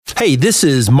Hey, this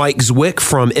is Mike Zwick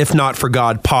from If Not For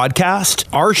God podcast.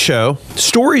 Our show,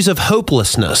 Stories of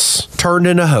Hopelessness Turned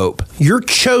into Hope. Your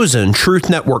chosen Truth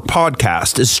Network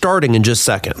podcast is starting in just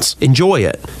seconds. Enjoy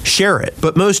it, share it,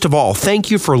 but most of all,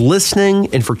 thank you for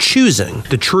listening and for choosing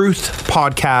the Truth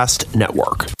Podcast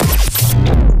Network.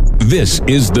 This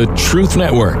is the Truth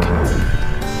Network.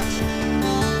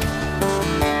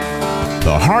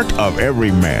 The heart of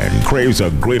every man craves a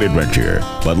great adventure,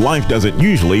 but life doesn't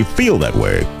usually feel that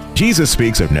way. Jesus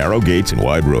speaks of narrow gates and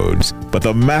wide roads, but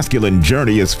the masculine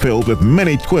journey is filled with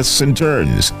many twists and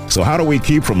turns. So how do we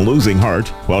keep from losing heart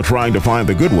while trying to find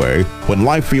the good way when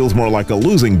life feels more like a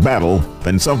losing battle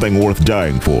than something worth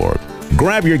dying for?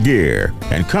 Grab your gear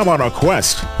and come on a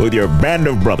quest with your band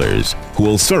of brothers who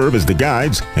will serve as the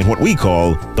guides in what we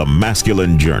call the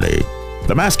masculine journey.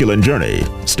 The masculine journey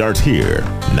starts here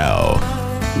now.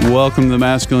 Welcome to the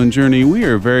Masculine Journey. We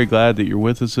are very glad that you're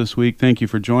with us this week. Thank you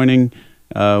for joining.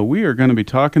 We are going to be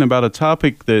talking about a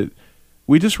topic that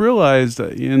we just realized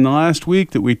in the last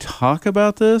week that we talk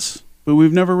about this, but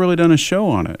we've never really done a show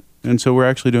on it. And so we're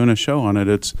actually doing a show on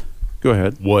it. Go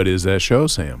ahead. What is that show,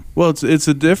 Sam? Well, it's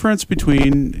a difference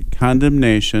between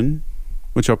condemnation,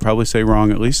 which I'll probably say wrong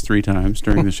at least 3 times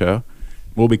during the show.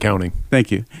 We'll be counting.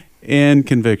 Thank you. And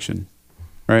conviction.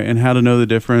 Right, and how to know the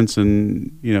difference,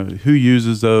 and who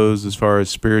uses those as far as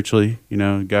spiritually.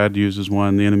 God uses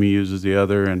one, the enemy uses the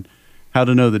other, and how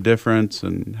to know the difference,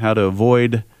 and how to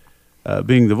avoid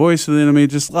being the voice of the enemy.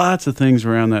 Just lots of things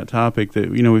around that topic that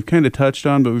we've kind of touched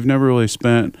on, but we've never really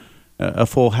spent a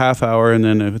full half hour, and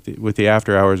then with the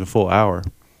after hours, a full hour,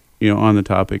 on the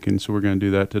topic. And so we're going to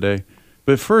do that today.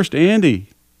 But first, Andy,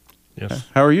 yes,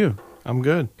 how are you? I'm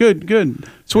good. Good.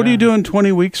 So what are you doing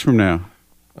 20 weeks from now?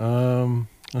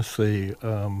 Let's see.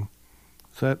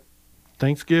 Is that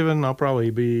Thanksgiving? I'll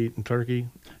probably be eating turkey.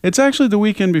 It's actually the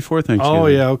weekend before Thanksgiving. Oh,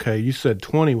 yeah, okay. You said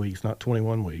 20 weeks, not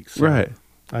 21 weeks. So right.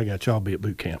 I got you. I'll be at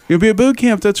boot camp. You'll be at boot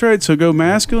camp. That's right. So go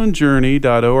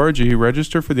masculinejourney.org,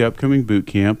 register for the upcoming boot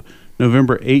camp,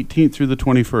 November 18th through the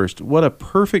 21st. What a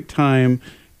perfect time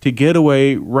to get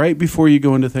away right before you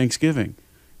go into Thanksgiving.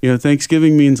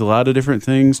 Thanksgiving means a lot of different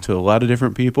things to a lot of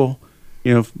different people.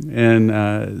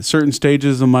 And certain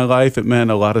stages of my life, it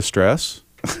meant a lot of stress.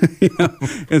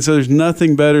 And so there's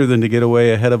nothing better than to get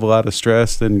away ahead of a lot of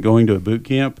stress than going to a boot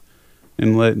camp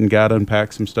and letting God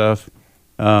unpack some stuff.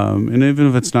 And even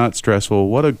if it's not stressful,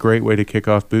 what a great way to kick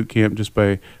off boot camp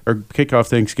kick off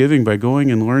Thanksgiving by going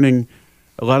and learning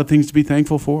a lot of things to be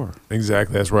thankful for.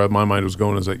 Exactly. That's where my mind was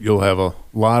going, is that you'll have a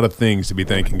lot of things to be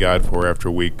thanking God for after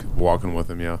a week walking with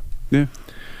Him. Yeah.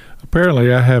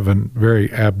 Apparently, I have a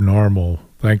very abnormal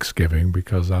Thanksgiving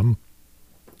because I'm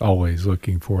always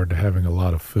looking forward to having a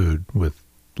lot of food with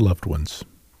loved ones.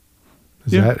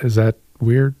 Is that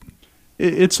weird?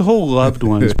 It's the whole loved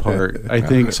ones part. I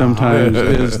think sometimes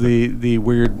is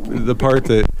the part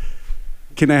that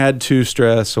can add to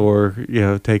stress or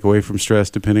take away from stress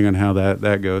depending on how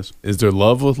that goes. Is there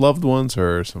love with loved ones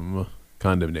or some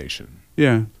condemnation?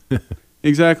 Yeah,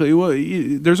 exactly. Well,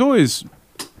 there's always.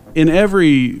 In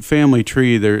every family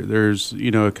tree, there's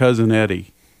a cousin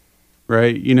Eddie,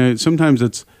 right? Sometimes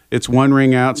it's one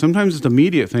ring out. Sometimes it's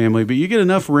immediate family, but you get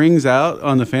enough rings out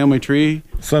on the family tree.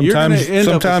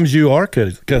 Sometimes you are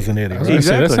cousin Eddie. Right?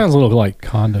 Exactly. That sounds a little like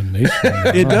condemnation.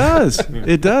 It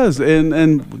does,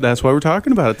 and that's why we're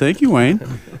talking about it. Thank you, Wayne.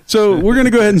 So we're going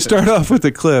to go ahead and start off with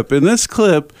a clip, and this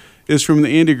clip is from the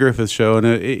Andy Griffith Show. And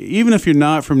even if you're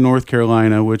not from North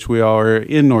Carolina, which we all are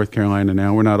in North Carolina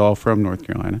now, we're not all from North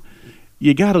Carolina,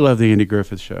 you got to love the Andy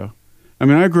Griffith Show. I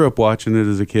mean, I grew up watching it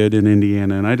as a kid in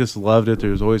Indiana, and I just loved it. There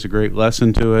was always a great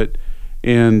lesson to it.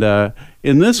 And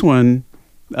in this one,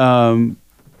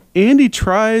 Andy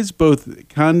tries both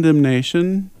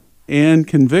condemnation and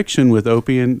conviction with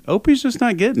Opie, and Opie's just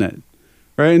not getting it,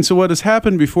 right? And so what has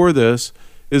happened before this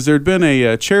is there'd been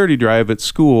a charity drive at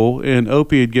school, and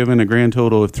Opie had given a grand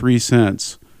total of 3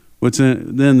 cents, which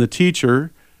then the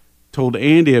teacher told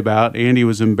Andy about. Andy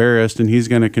was embarrassed, and he's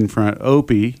going to confront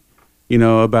Opie,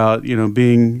 about,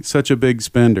 being such a big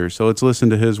spender. So let's listen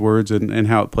to his words and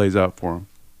how it plays out for him.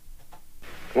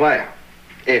 Well,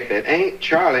 if it ain't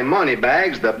Charlie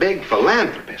Moneybags, the big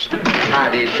philanthropist.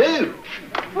 How do you do?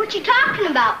 What you talking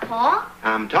about, Pa?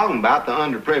 I'm talking about the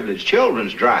underprivileged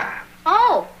children's drive.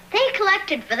 Oh, they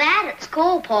collected for that at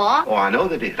school, Pa. Oh, I know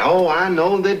they did. Oh, I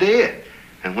know they did.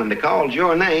 And when they called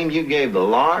your name, you gave the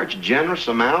large, generous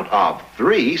amount of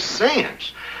 3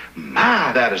 cents.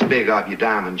 My, that is big of you,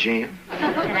 Diamond Jim. Did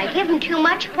I give him too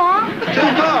much, Pa? Too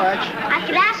much? I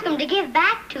could ask him to give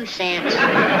back 2 cents.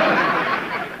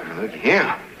 Look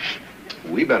here.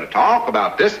 We better talk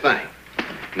about this thing.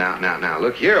 Now,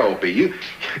 look here, Opie.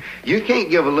 You can't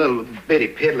give a little bitty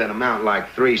piddling amount like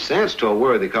 3 cents to a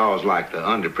worthy cause like the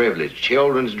underprivileged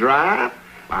children's drive.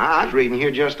 I was reading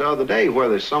here just the other day where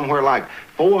there's somewhere like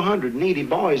 400 needy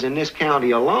boys in this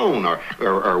county alone, or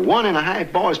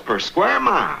 1.5 boys per square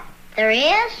mile. There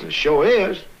is? It sure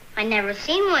is. I never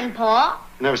seen one, Pa.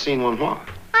 Never seen one what?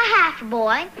 A half a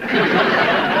boy.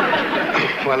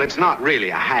 Well, it's not really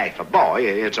a half a boy.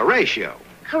 It's a ratio.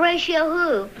 Horatio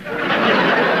who?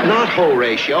 Not whole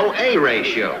ratio, a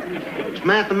ratio. It's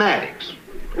mathematics,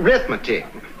 arithmetic.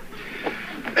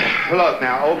 Look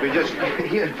now, Opie, just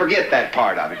forget that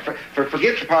part of it.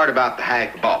 Forget the part about the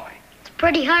half a boy. It's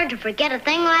pretty hard to forget a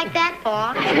thing like that,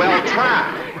 Pa. Well,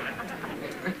 try.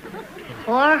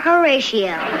 Poor Horatio.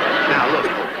 Now, look,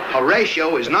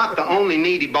 Horatio is not the only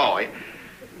needy boy.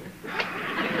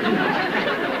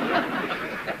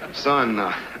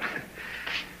 Son,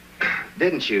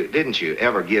 didn't you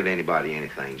ever give anybody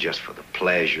anything just for the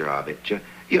pleasure of it?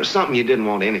 Something you didn't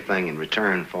want anything in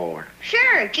return for?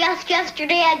 Sure, just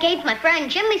yesterday I gave my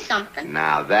friend Jimmy something.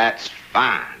 Now, that's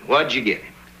fine. What'd you give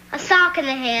him? A sock in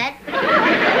the head.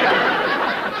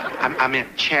 I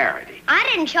meant charity. I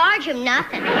didn't charge him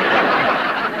nothing.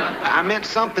 I meant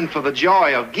something for the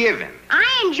joy of giving.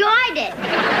 I enjoyed it.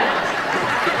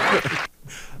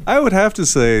 I would have to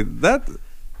say that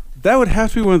would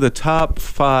have to be one of the top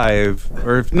 5,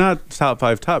 or if not top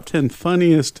 5, top 10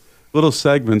 funniest little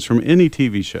segments from any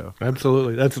TV show.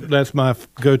 Absolutely. That's my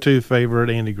go-to favorite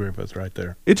Andy Griffith right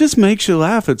there. It just makes you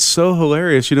laugh. It's so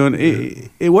hilarious, And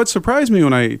what surprised me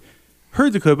when I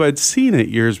heard the clip, I'd seen it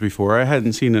years before. I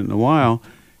hadn't seen it in a while.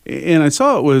 And I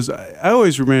saw it was, I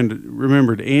always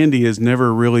remembered Andy as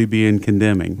never really being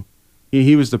condemning.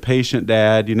 He was the patient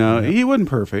dad, He wasn't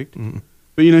perfect. Mm-hmm.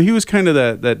 But, he was kind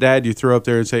of that dad you throw up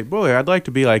there and say, boy, I'd like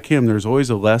to be like him. There's always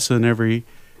a lesson every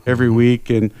week.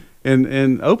 And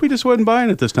Opie just wasn't buying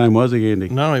it this time, was he, Andy?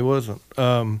 No, he wasn't.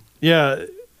 Yeah,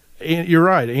 you're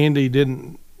right. Andy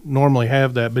didn't normally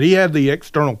have that, but he had the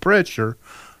external pressure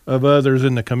of others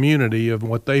in the community of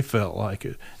what they felt like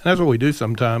it. And that's what we do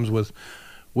sometimes with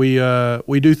we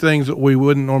do things that we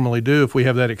wouldn't normally do if we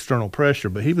have that external pressure.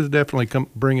 But he was definitely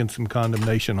bringing some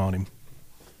condemnation on him.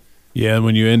 Yeah, and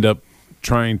when you end up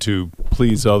trying to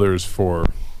please others for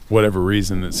whatever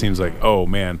reason, it seems like, oh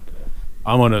man,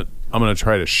 I'm gonna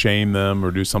try to shame them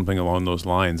or do something along those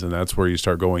lines, and that's where you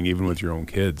start going even with your own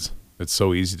kids. It's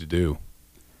so easy to do.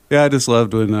 Yeah, I just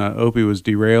loved when Opie was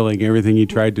derailing everything he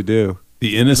tried to do.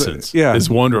 The innocence is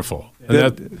wonderful.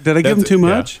 And did I give him too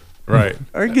much? Yeah, right.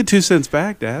 I can get 2 cents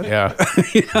back, Dad. Yeah.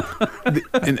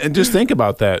 and just think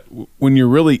about that. When you're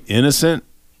really innocent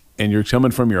and you're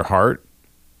coming from your heart,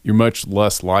 you're much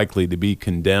less likely to be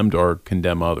condemned or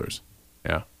condemn others.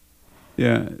 Yeah.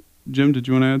 Yeah. Jim, did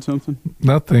you want to add something?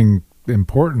 Nothing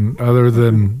important other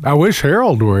than I wish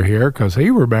Harold were here because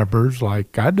he remembers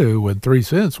like I do when 3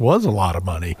 cents was a lot of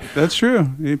money. That's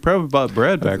true. He probably bought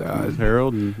bread back then,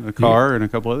 Harold, and a car and a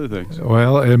couple other things.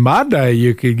 Well, in my day,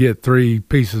 you could get 3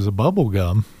 pieces of bubble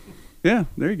gum. Yeah,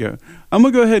 there you go. I'm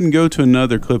going to go ahead and go to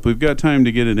another clip. We've got time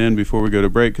to get it in before we go to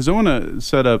break because I want to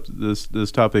set up this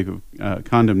topic of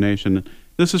condemnation.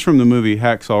 This is from the movie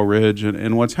Hacksaw Ridge,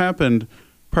 and what's happened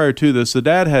prior to this, the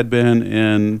dad had been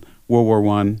in World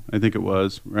War I think it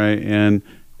was, right? And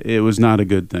it was not a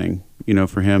good thing,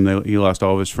 for him. He lost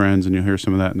all of his friends, and you'll hear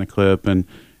some of that in the clip, and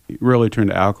he really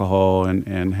turned to alcohol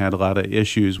and had a lot of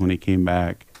issues when he came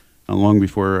back. Long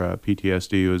before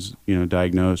PTSD was,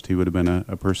 diagnosed, he would have been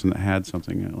a person that had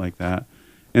something like that.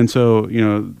 And so,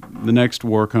 the next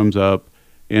war comes up,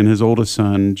 and his oldest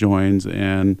son joins,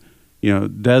 and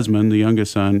Desmond, the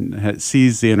youngest son,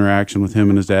 sees the interaction with him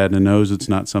and his dad and knows it's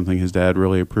not something his dad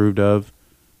really approved of.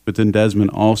 But then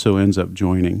Desmond also ends up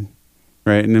joining,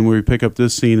 right? And then we pick up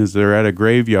this scene as they're at a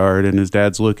graveyard and his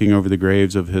dad's looking over the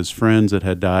graves of his friends that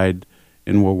had died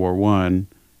in World War I.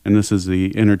 And this is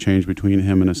the interchange between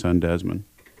him and his son Desmond.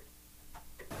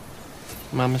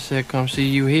 Mama said come see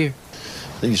you here.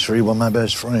 These 3 were my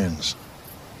best friends.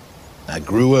 I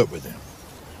grew up with them.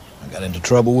 I got into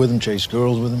trouble with them, chased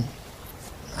girls with them.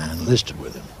 I enlisted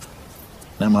with them.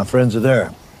 Now my friends are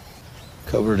there,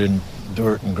 covered in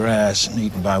dirt and grass and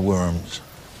eaten by worms.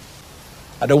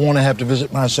 I don't want to have to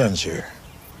visit my sons here.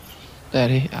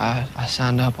 Daddy, I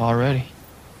signed up already.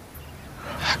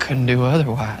 I couldn't do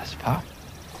otherwise, Pop.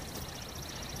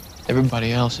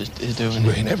 Everybody else is doing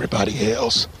it. Ain't everybody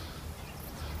else.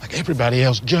 Like everybody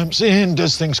else jumps in,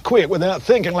 does things quick without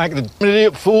thinking like the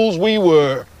idiot fools we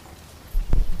were.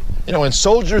 And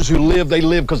soldiers who live, they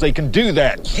live because they can do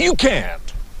that. You can't.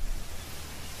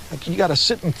 Like, you got to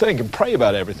sit and think and pray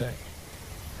about everything.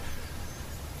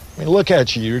 I mean, look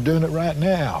at you. You're doing it right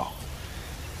now.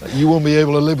 You won't be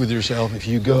able to live with yourself if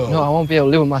you go. No, I won't be able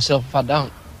to live with myself if I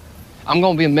don't. I'm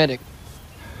going to be a medic.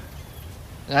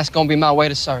 And that's going to be my way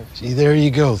to serve. See, there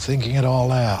you go, thinking it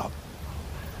all out.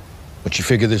 But you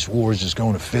figure this war is just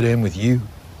going to fit in with you?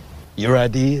 Your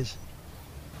ideas?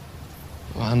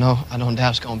 Well, I don't doubt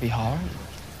it's going to be hard.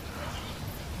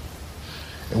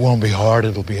 It won't be hard,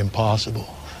 it'll be impossible.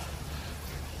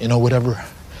 You know, whatever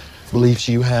beliefs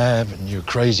you have in your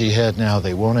crazy head now,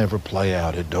 they won't ever play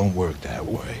out. It don't work that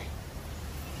way.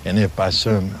 And if by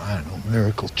some, I don't know,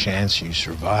 miracle chance you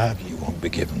survive, you won't be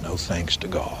giving no thanks to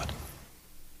God.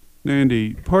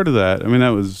 Andy, part of that, I mean, that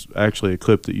was actually a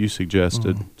clip that you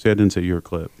suggested. See, I didn't say your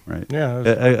clip, right? Yeah.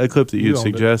 A clip that you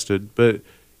suggested. But,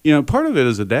 you know, part of it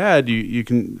as a dad, you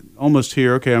can almost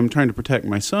hear, okay, I'm trying to protect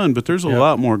my son, but there's a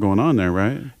lot more going on there,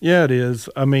 right? Yeah, it is.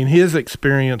 I mean, his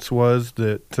experience was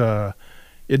that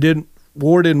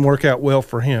war didn't work out well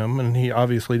for him, and he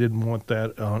obviously didn't want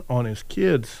that on his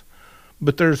kids.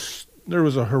 But there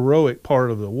was a heroic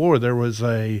part of the war. There was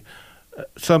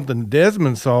something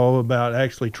Desmond saw about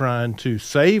actually trying to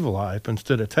save life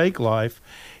instead of take life.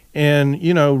 And,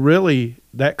 you know, really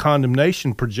that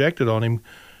condemnation projected on him.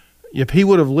 If he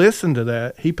would have listened to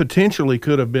that, he potentially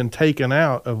could have been taken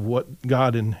out of what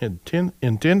God had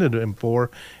intended him for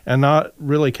and not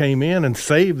really came in and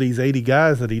saved these 80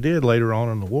 guys that he did later on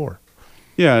in the war.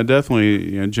 Yeah,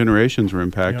 definitely. You know, generations were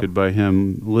impacted by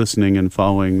him listening and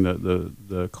following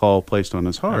the call placed on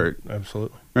his heart.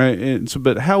 Absolutely. Right. And so,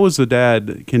 but how was the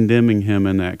dad condemning him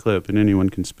in that clip? And anyone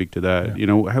can speak to that. Yeah. You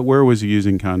know, where was he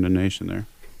using condemnation there?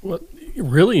 Well,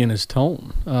 really in his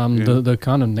tone. The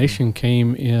condemnation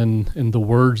came in the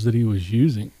words that he was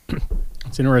using.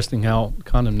 It's interesting how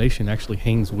condemnation actually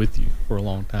hangs with you for a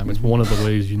long time. It's one of the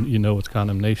ways you know it's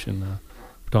condemnation. We were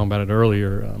talking about it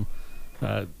earlier.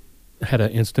 Had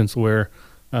an instance where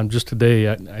just today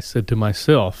I said to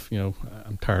myself, you know,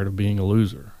 I'm tired of being a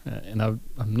loser, and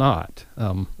I'm not.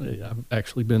 I've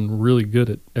actually been really good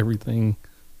at everything.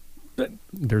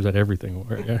 There's that everything,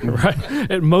 right?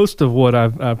 At most of what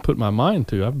I've put my mind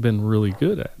to, I've been really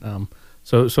good at.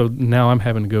 So now I'm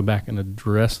having to go back and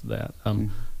address that.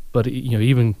 But you know,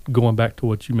 even going back to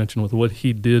what you mentioned with what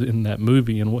he did in that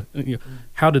movie, and what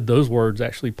how did those words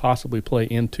actually possibly play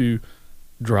into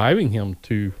driving him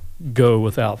to go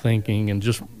without thinking and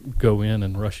just go in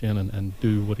and rush in and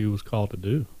do what he was called to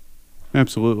do.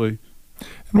 Absolutely.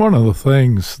 And one of the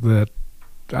things that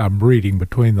I'm reading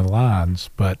between the lines,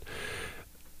 but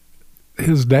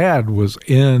his dad was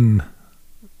in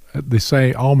the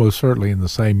same, almost certainly in the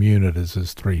same unit as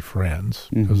his three friends,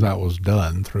 because that was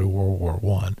done through World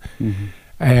War I.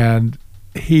 And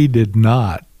he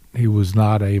was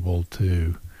not able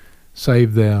to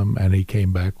save them, and he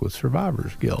came back with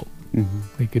survivor's guilt.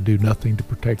 He could do nothing to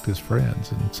protect his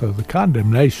friends. And so the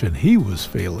condemnation he was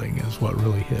feeling is what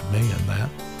really hit me in that.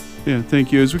 Yeah,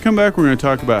 thank you. As we come back, we're going to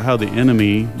talk about how the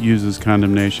enemy uses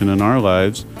condemnation in our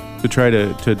lives to try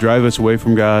to drive us away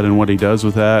from God and what he does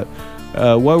with that.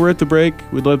 While we're at the break,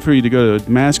 we'd love for you to go to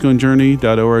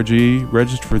masculinejourney.org,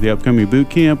 register for the upcoming boot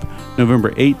camp,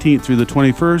 November 18th through the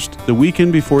 21st, the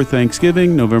weekend before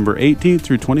Thanksgiving, November 18th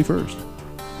through 21st.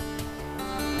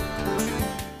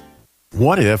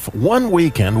 What if one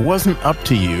weekend wasn't up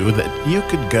to you, that you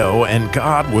could go and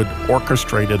God would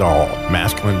orchestrate it all?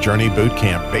 Masculine Journey Boot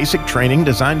Camp, basic training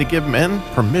designed to give men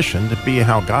permission to be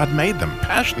how God made them,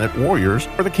 passionate warriors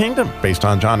for the kingdom. Based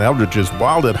on John Eldridge's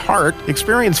Wild at Heart,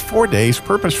 experience 4 days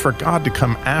purpose for God to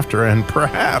come after and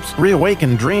perhaps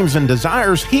reawaken dreams and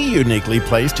desires he uniquely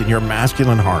placed in your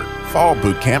masculine heart. Fall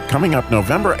Boot Camp coming up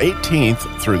November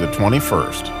 18th through the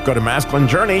 21st. Go to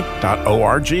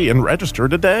masculinejourney.org and register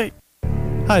today.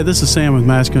 Hi, this is Sam with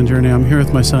Masculine Journey. I'm here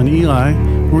with my son Eli.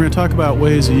 We're going to talk about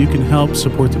ways that you can help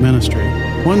support the ministry.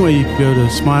 One way, you can go to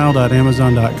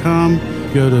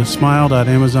smile.amazon.com. Go to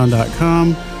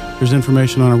smile.amazon.com. There's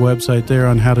information on our website there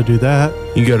on how to do that.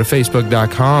 You can go to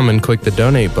facebook.com and click the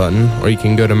donate button, or you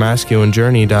can go to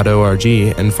masculinejourney.org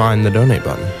and find the donate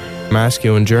button.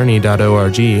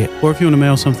 masculinejourney.org. Or if you want to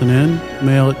mail something in,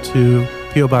 mail it to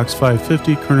P.O. Box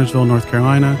 550, Kernersville, North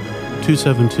Carolina,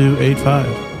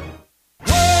 27285.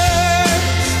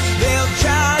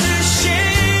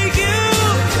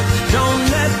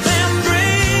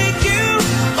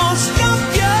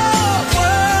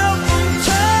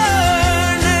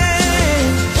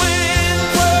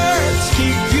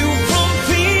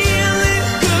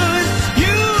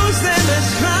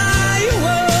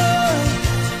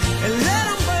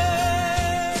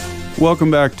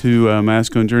 Welcome back to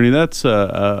Masculine Journey. That's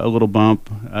a little bump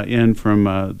in from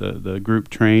the group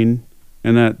Train,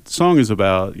 and that song is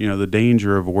about the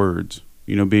danger of words.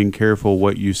 Being careful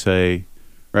what you say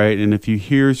right? And if you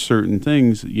hear certain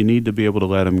things, you need to be able to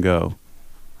let them go,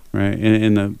 right?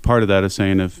 And the part of that is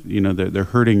saying if, they're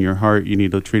hurting your heart, you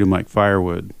need to treat them like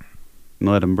firewood and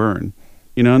let them burn.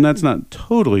 And that's not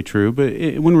totally true, but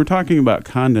when we're talking about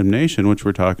condemnation, which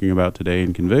we're talking about today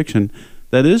in conviction,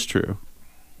 that is true.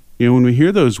 When we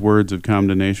hear those words of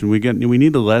condemnation, we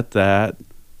need to let that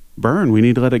burn. We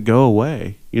need to let it go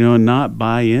away, and not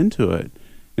buy into it.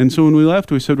 And so when we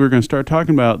left, we said we're going to start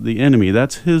talking about the enemy.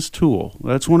 That's his tool.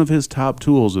 That's one of his top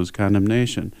tools is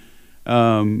condemnation.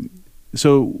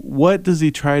 So what does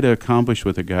he try to accomplish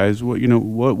with it, guys?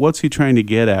 What's he trying to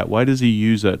get at? Why does he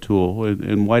use that tool,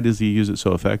 and why does he use it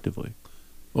so effectively?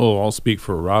 Well, I'll speak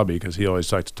for Robbie because he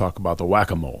always likes to talk about the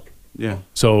whack-a-mole. Yeah.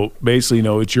 So basically,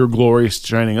 it's your glory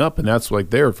shining up, and that's like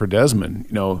there for Desmond.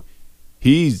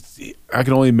 I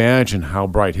can only imagine how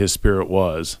bright his spirit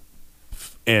was,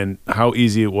 and how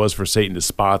easy it was for Satan to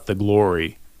spot the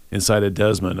glory inside of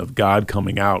Desmond of God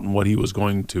coming out and what he was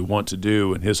going to want to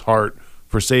do, and his heart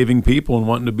for saving people and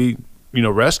wanting to be,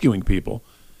 rescuing people.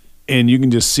 And you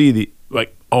can just see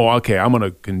I'm going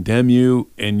to condemn you,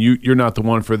 and you're not the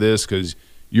one for this because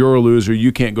you're a loser.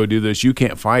 You can't go do this. You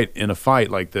can't fight in a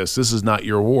fight like this. This is not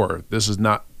your war. This is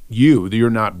not you. You're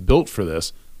not built for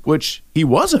this, which he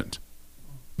wasn't.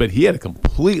 But he had a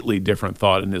completely different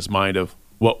thought in his mind of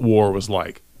what war was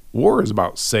like. War is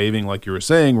about saving, like you were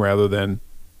saying, rather than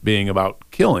being about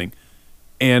killing.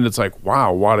 And it's like,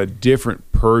 wow, what a different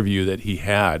purview that he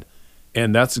had.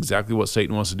 And that's exactly what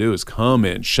Satan wants to do, is come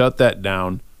in, shut that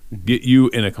down, get you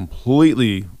in a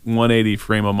completely 180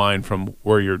 frame of mind from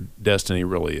where your destiny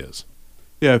really is.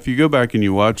 Yeah, if you go back and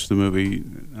you watch the movie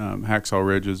Hacksaw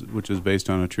Ridge, which is based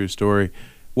on a true story,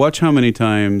 watch how many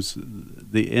times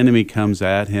the enemy comes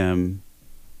at him.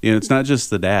 It's not just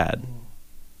the dad.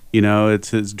 It's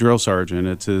his drill sergeant.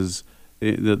 It's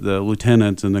the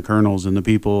lieutenants and the colonels and the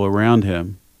people around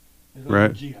him,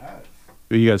 right? You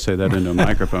got to say that into a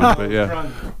microphone, but yeah.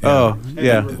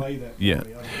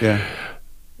 Yeah.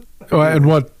 Well, and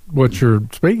what you're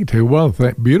speaking to, one of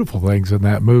the beautiful things in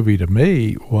that movie to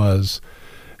me was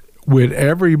when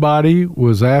everybody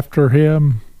was after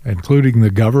him, including the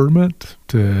government,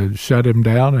 to shut him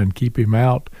down and keep him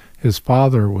out, his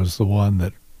father was the one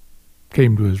that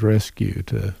came to his rescue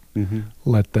to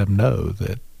let them know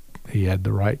that he had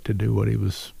the right to do what he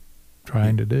was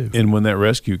trying to do. And when that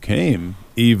rescue came,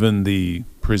 even the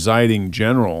presiding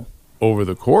general over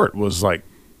the court was like,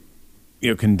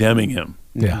 condemning him.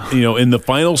 Yeah. In the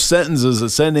final sentences that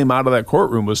sent him out of that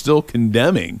courtroom was still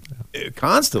condemning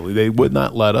constantly. They would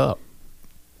not let up.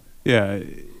 Yeah.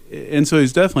 And so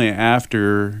he's definitely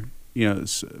after,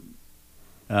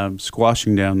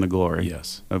 squashing down the glory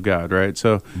of God, right?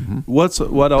 So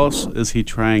what else is he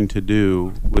trying to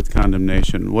do with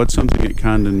condemnation? What's something that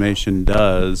condemnation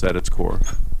does at its core?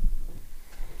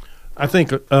 I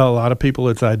think a lot of people,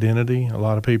 it's identity. A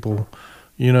lot of people,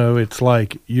 it's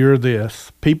like, you're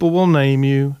this. People will name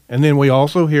you, and then we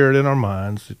also hear it in our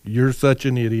minds. You're such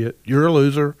an idiot. You're a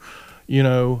loser,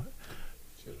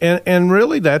 And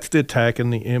really that's the attack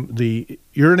in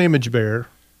you're an image bearer.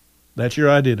 That's your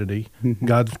identity.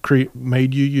 God's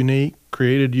made you unique,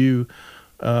 created you.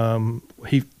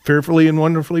 He fearfully and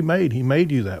wonderfully made. He made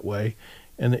you that way.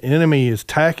 And the enemy is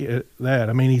attacking that.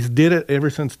 I mean, he's did it ever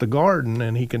since the garden,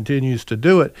 and he continues to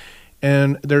do it.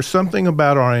 And there's something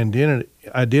about our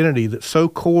identity that's so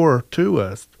core to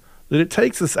us that it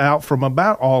takes us out from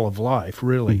about all of life,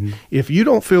 really. If you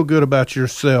don't feel good about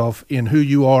yourself in who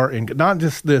you are, and not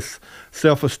just this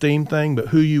self-esteem thing, but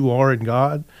who you are in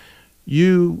God,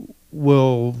 you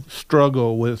will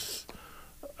struggle with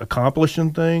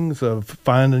accomplishing things, of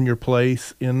finding your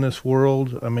place in this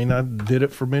world. I mean, I did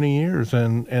it for many years,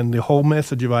 and the whole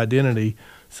message of identity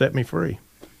set me free.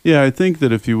 Yeah, I think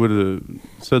that if you would have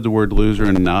said the word loser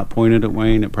and not pointed at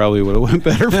Wayne, it probably would have went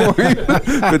better for you.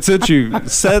 But since you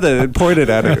said it and pointed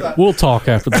at it. We'll talk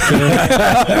after the show.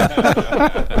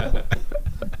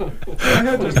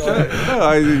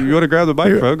 You want to grab the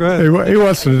microphone? Go ahead. He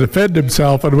wants to defend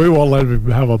himself, and we won't let him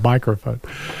have a microphone.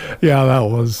 Yeah, that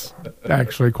was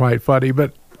actually quite funny.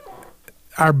 But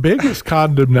our biggest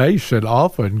condemnation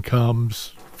often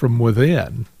comes from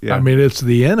within. Yeah. I mean, it's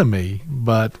the enemy,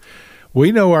 but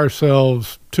we know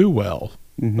ourselves too well.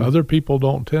 Other people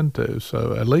don't tend to.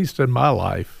 So at least in my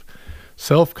life,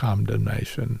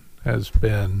 self-condemnation has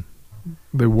been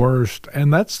the worst.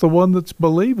 And that's the one that's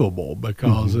believable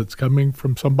because it's coming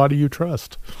from somebody you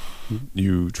trust.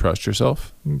 You trust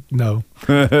yourself? No.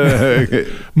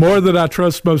 More than I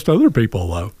trust most other people,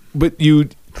 though. But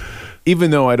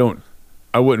even though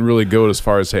I wouldn't really go as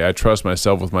far as say I trust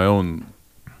myself with my own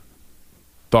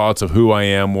thoughts of who I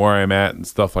am, where I'm at, and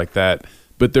stuff like that.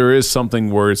 But there is something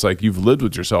where it's like you've lived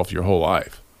with yourself your whole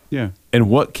life. Yeah. And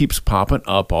what keeps popping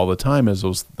up all the time is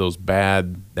those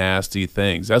bad, nasty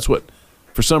things. That's what,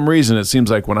 for some reason, it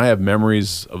seems like when I have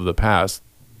memories of the past,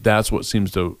 that's what seems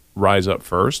to rise up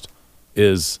first,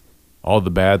 is all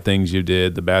the bad things you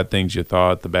did, the bad things you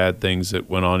thought, the bad things that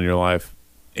went on in your life.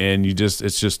 And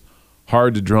it's just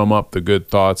hard to drum up the good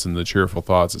thoughts and the cheerful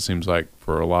thoughts, it seems like,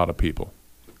 for a lot of people.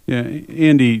 Yeah,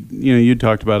 Andy, you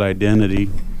talked about identity,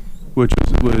 which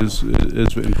is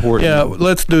important. Yeah,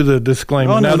 let's do the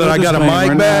disclaimer. Oh, now that I got a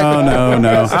mic back.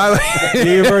 No.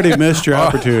 You've already missed your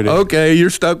opportunity. Okay, you're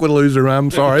stuck with loser. I'm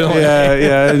sorry.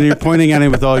 Yeah, and you're pointing at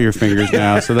him with all your fingers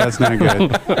now, so that's not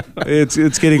good.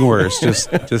 It's getting worse. Just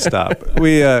stop.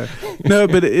 No,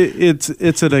 but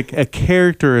it's a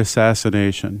character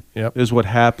assassination. Yep. Is what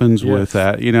happens with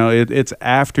that. It's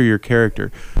after your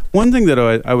character. One thing that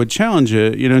I would challenge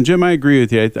you, Jim, I agree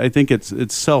with you. I think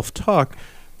it's self-talk.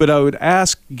 But I would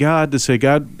ask God to say,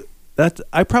 God,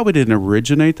 I probably didn't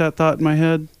originate that thought in my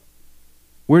head.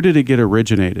 Where did it get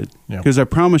originated? Because I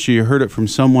promise you heard it from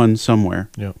someone somewhere.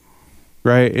 Yep.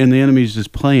 Right? And the enemy's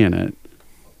just playing it.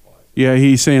 Yeah,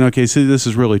 he's saying, okay, see, this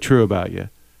is really true about you.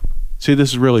 See,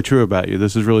 this is really true about you.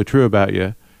 This is really true about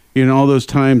you. All those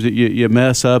times that you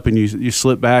mess up and you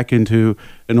slip back into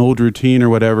an old routine or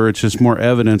whatever, it's just more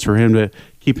evidence for him to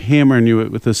keep hammering you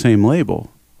with the same label.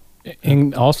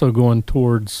 And also going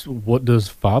towards, what does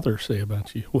Father say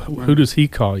about you? Who does he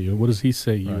call you? What does he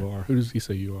say you are? Who does he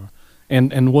say you are?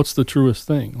 And what's the truest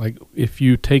thing? Like, if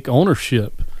you take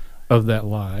ownership of that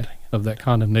lie, of that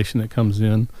condemnation that comes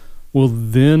in, well,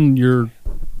 then you're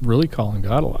really calling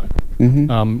God a liar.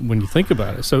 Mm-hmm. When you think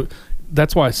about it. So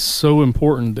that's why it's so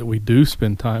important that we do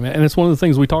spend time. And it's one of the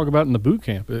things we talk about in the boot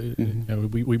camp.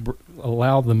 We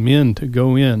allow the men to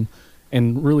go in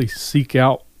and really seek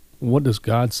out, what does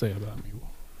God say about me?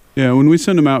 Yeah, when we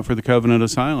send them out for the covenant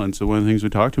of silence, one of the things we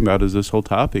talked about is this whole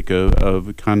topic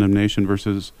of condemnation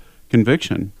versus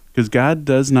conviction, because God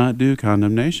does not do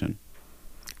condemnation,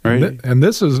 right? And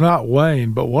this is not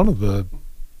Wayne, but one of the,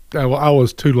 I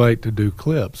was too late to do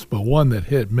clips, but one that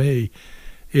hit me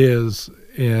is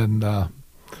in,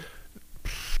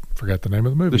 forgot the name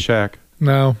of the movie. The Shack.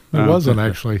 No, it wasn't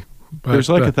actually. But, there's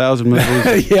like 1,000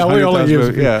 movies. Yeah, we only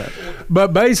use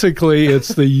But basically, it's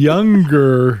the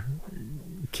younger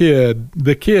kid.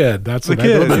 The kid. That's the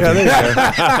kid. Yeah, there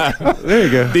you go. There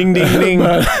you go. Ding, ding, ding.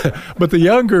 But the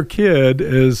younger kid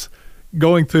is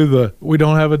going through we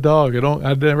don't have a dog.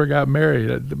 I never got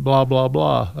married. Blah, blah,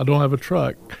 blah. I don't have a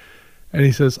truck. And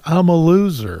he says, I'm a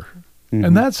loser. Mm-hmm.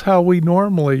 And that's how we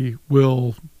normally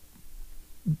will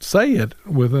say it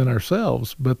within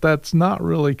ourselves, but that's not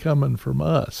really coming from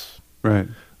us. Right.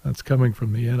 That's coming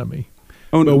from the enemy.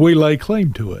 Oh, but we lay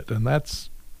claim to it, and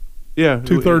that's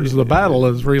 2/3 of the battle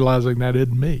is realizing that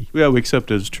isn't me. Yeah, we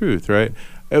accept it as truth, right?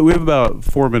 We have about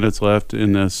 4 minutes left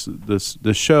in this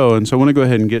show, and so I want to go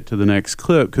ahead and get to the next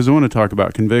clip because I want to talk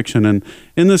about conviction. And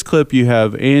in this clip, you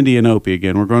have Andy and Opie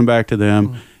again. We're going back to them.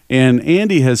 Mm-hmm. And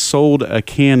Andy has sold a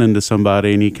cannon to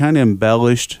somebody, and he kind of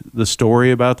embellished the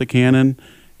story about the cannon.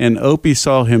 And Opie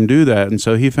saw him do that, and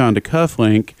so he found a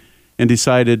cufflink and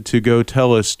decided to go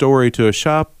tell a story to a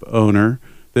shop owner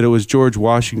that it was George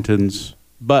Washington's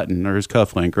button or his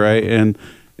cufflink, right? And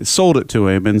sold it to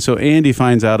him. And so Andy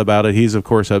finds out about it. He's, of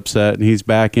course, upset, and he's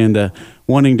back into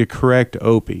wanting to correct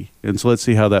Opie. And so let's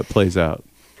see how that plays out.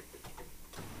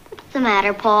 What's the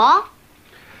matter, Paul?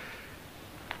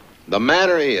 The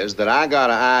matter is that I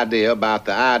got an idea about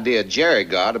the idea Jerry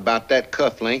got about that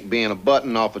cufflink being a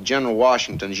button off of General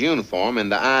Washington's uniform, and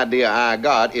the idea I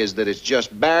got is that it's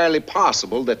just barely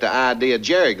possible that the idea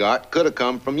Jerry got could have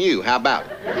come from you. How about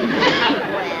it?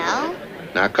 Well?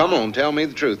 Now, come on, tell me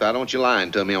the truth. I don't want you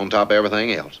lying to me on top of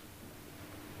everything else.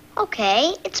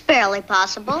 Okay, it's barely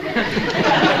possible.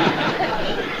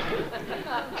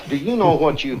 Do you know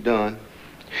what you've done?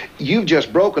 You've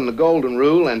just broken the golden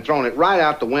rule and thrown it right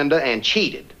out the window and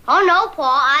cheated. Oh, no,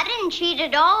 Paul, I didn't cheat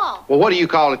at all. Well, what do you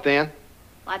call it then?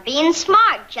 Why, being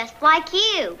smart, just like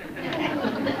you.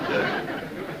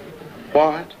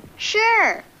 What?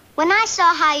 Sure. When I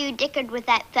saw how you dickered with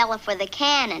that fella for the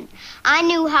cannon, I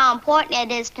knew how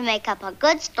important it is to make up a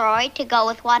good story to go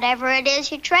with whatever it is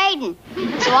you're trading.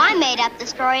 So I made up the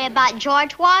story about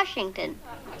George Washington.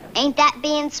 Ain't that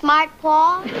being smart,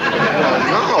 Paul?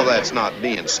 Well, no, that's not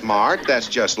being smart. That's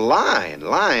just lying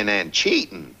and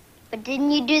cheating. But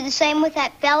didn't you do the same with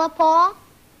that fella, Paul?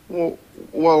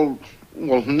 Well,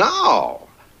 no.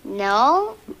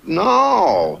 No?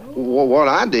 No. Well, what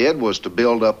I did was to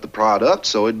build up the product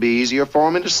so it'd be easier for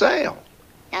me to sell.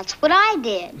 That's what I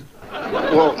did.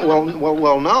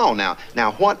 Well, no.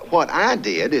 Now, what I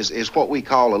did is what we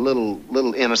call a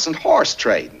little innocent horse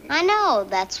trading. I know.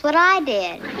 That's what I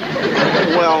did.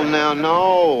 Well, now,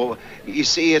 no. You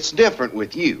see, it's different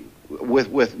with you.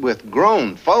 With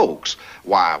grown folks,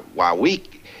 why we...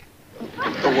 You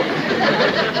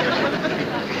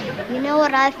know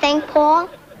what I think, Paul?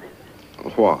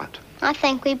 What? I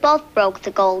think we both broke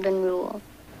the golden rule.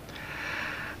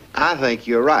 I think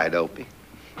you're right, Opie.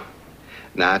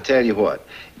 Now, I tell you what.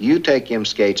 You take them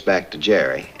skates back to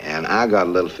Jerry, and I got a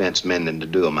little fence mending to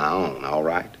do of my own, all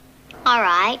right? All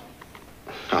right.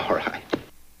 All right.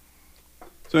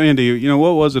 So, Andy, you know,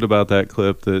 what was it about that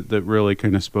clip that really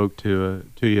kind of spoke to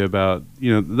you about,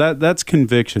 you know, that's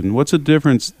conviction. What's the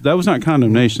difference? That was not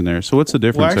condemnation there. So what's the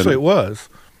difference? Well, actually, it was.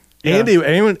 Yeah.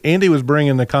 Andy was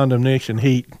bringing the condemnation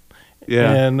heat.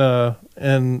 Yeah.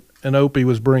 And Opie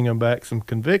was bringing back some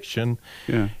conviction.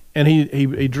 Yeah. And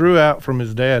he drew out from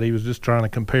his dad. He was just trying to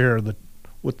compare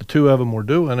what the two of them were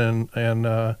doing,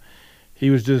 and he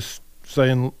was just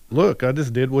saying, "Look, I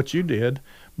just did what you did."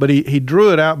 But he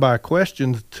drew it out by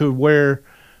questions to where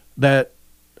that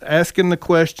asking the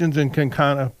questions and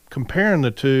kind of comparing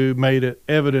the two made it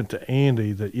evident to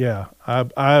Andy that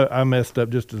I messed up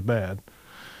just as bad.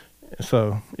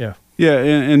 So yeah. Yeah,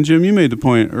 and Jim, you made the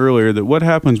point earlier that what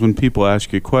happens when people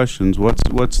ask you questions?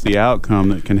 What's the outcome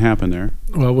that can happen there?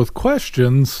 Well, with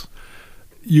questions,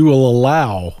 you will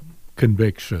allow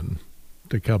conviction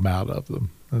to come out of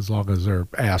them as long as they're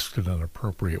asked in an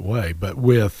appropriate way. But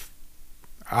with,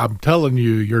 I'm telling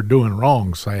you, you're doing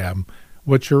wrong, Sam,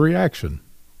 what's your reaction?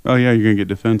 Oh, yeah, you're going to get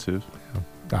defensive.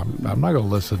 I'm not going to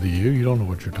listen to you. You don't know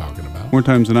what you're talking about. More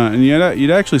times than not. And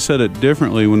you'd actually said it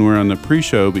differently when we were on the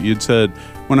pre-show, but you'd said,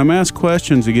 when I'm asked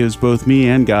questions, it gives both me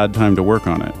and God time to work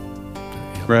on it.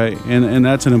 Yep. Right? And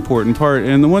that's an important part.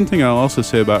 And the one thing I'll also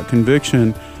say about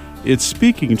conviction, it's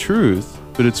speaking truth,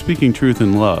 but it's speaking truth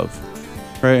in love.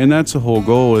 Right? And that's the whole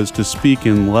goal, is to speak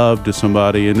in love to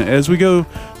somebody. And as we go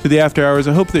to the after hours,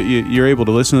 I hope that you're able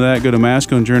to listen to that. Go to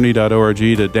masculinejourney.org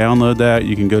to download that.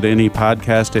 You can go to any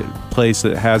podcast place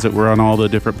that has it. We're on all the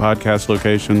different podcast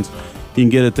locations. You can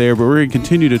get it there. But we're going to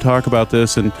continue to talk about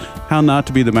this and how not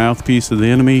to be the mouthpiece of the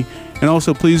enemy. And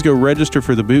also, please go register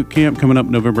for the boot camp coming up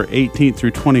November 18th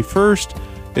through 21st.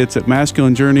 It's at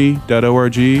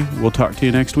masculinejourney.org. We'll talk to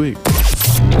you next week.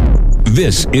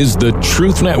 This is the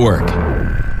Truth Network.